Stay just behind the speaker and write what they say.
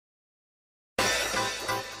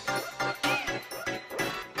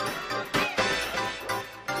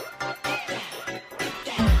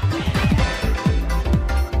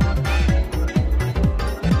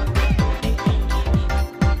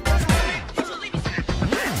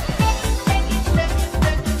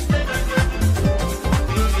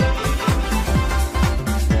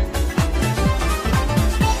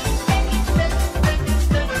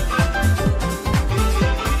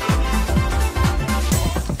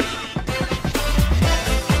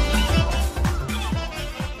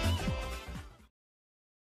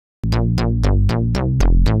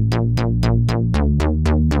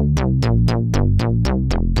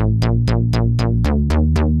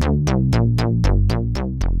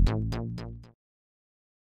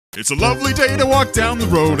It's a lovely day to walk down the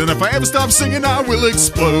road, and if I ever stop singing, I will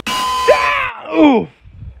explode. Oof.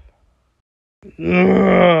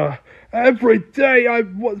 Ugh. Every day I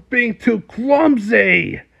was being too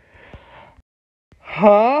clumsy.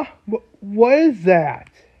 Huh? What is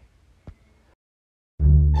that?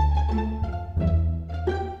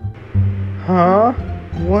 Huh?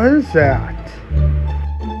 What is that?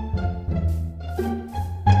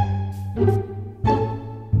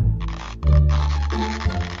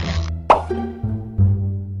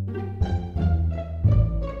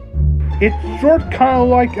 It's sort kind of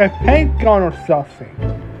like a paint gun or something.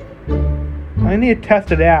 I need to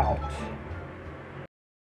test it out.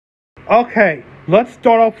 Okay, let's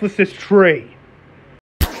start off with this tree.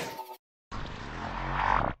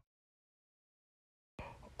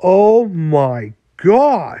 Oh my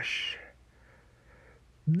gosh!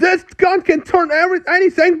 This gun can turn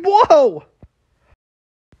anything blue!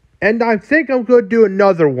 And I think I'm gonna do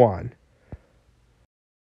another one.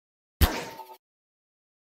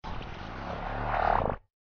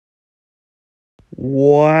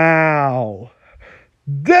 Wow!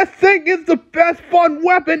 This thing is the best fun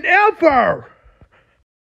weapon ever!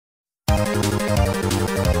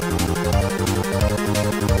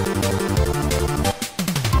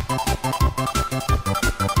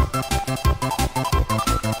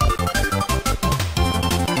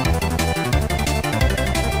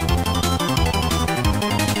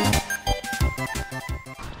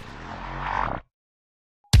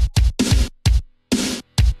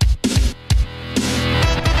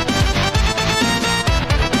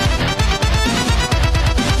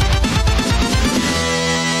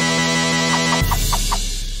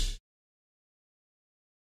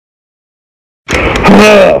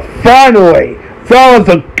 Finally! That was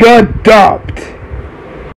a good dump!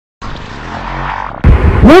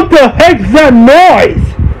 What the heck's that noise?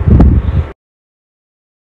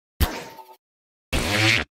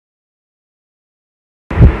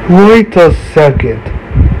 Wait a second.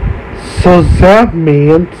 So that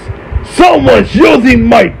means someone's using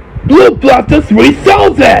my Blue Blaster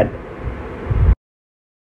 3000!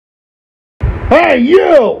 Hey,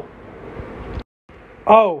 you!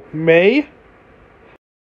 Oh, me?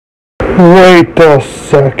 Wait a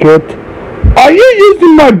second. Are you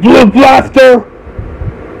using my Blue Blaster?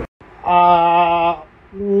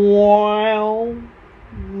 Well,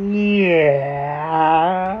 yeah.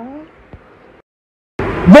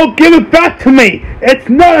 Well, give it back to me! It's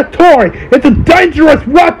not a toy! It's a dangerous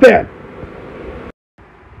weapon!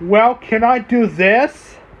 Well, can I do this?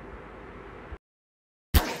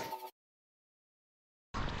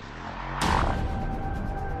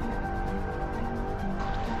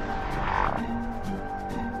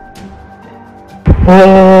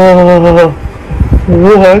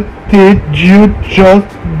 What did you just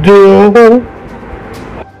do?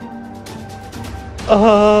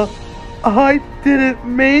 I didn't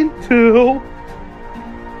mean to.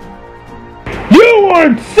 You are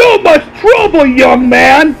in so much trouble, young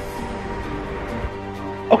man!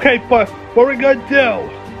 Okay, but what are we gonna do?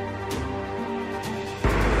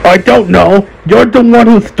 I don't know. You're the one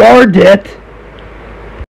who started it.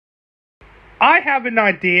 I have an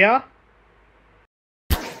idea.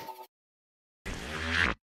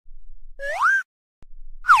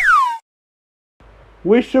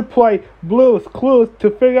 We should play Blue's Clues to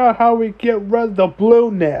figure out how we get rid of the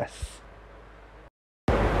blueness.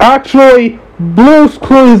 Actually, Blue's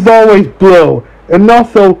Clues is always blue. And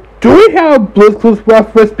also, do we have Blue's Clues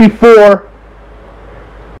reference before?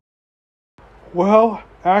 Well,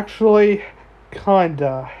 actually,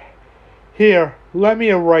 kinda. Here, let me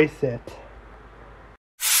erase it.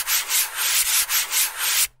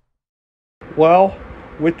 Well,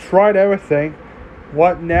 we tried everything.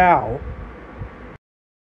 What now?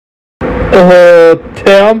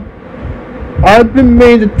 Tim, I've been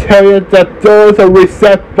made to tell you that there is a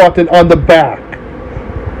reset button on the back.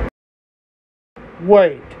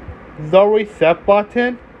 Wait, the reset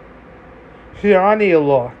button? Here, I need a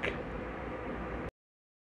look.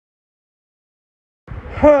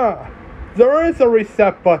 Huh, there is a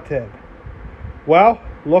reset button. Well,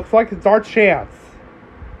 looks like it's our chance.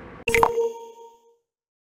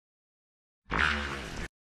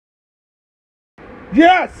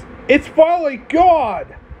 Yes! It's finally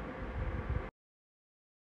gone!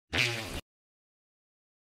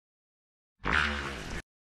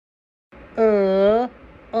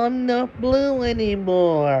 I'm not blue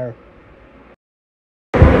anymore.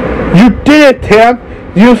 You did it, Tim!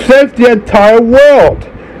 You saved the entire world!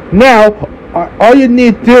 Now, all you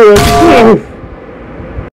need to do is move!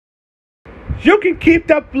 You can keep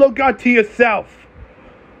that blue gun to yourself!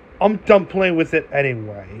 I'm done playing with it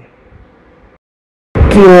anyway.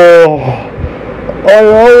 I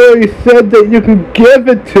always said that you could give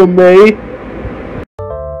it to me.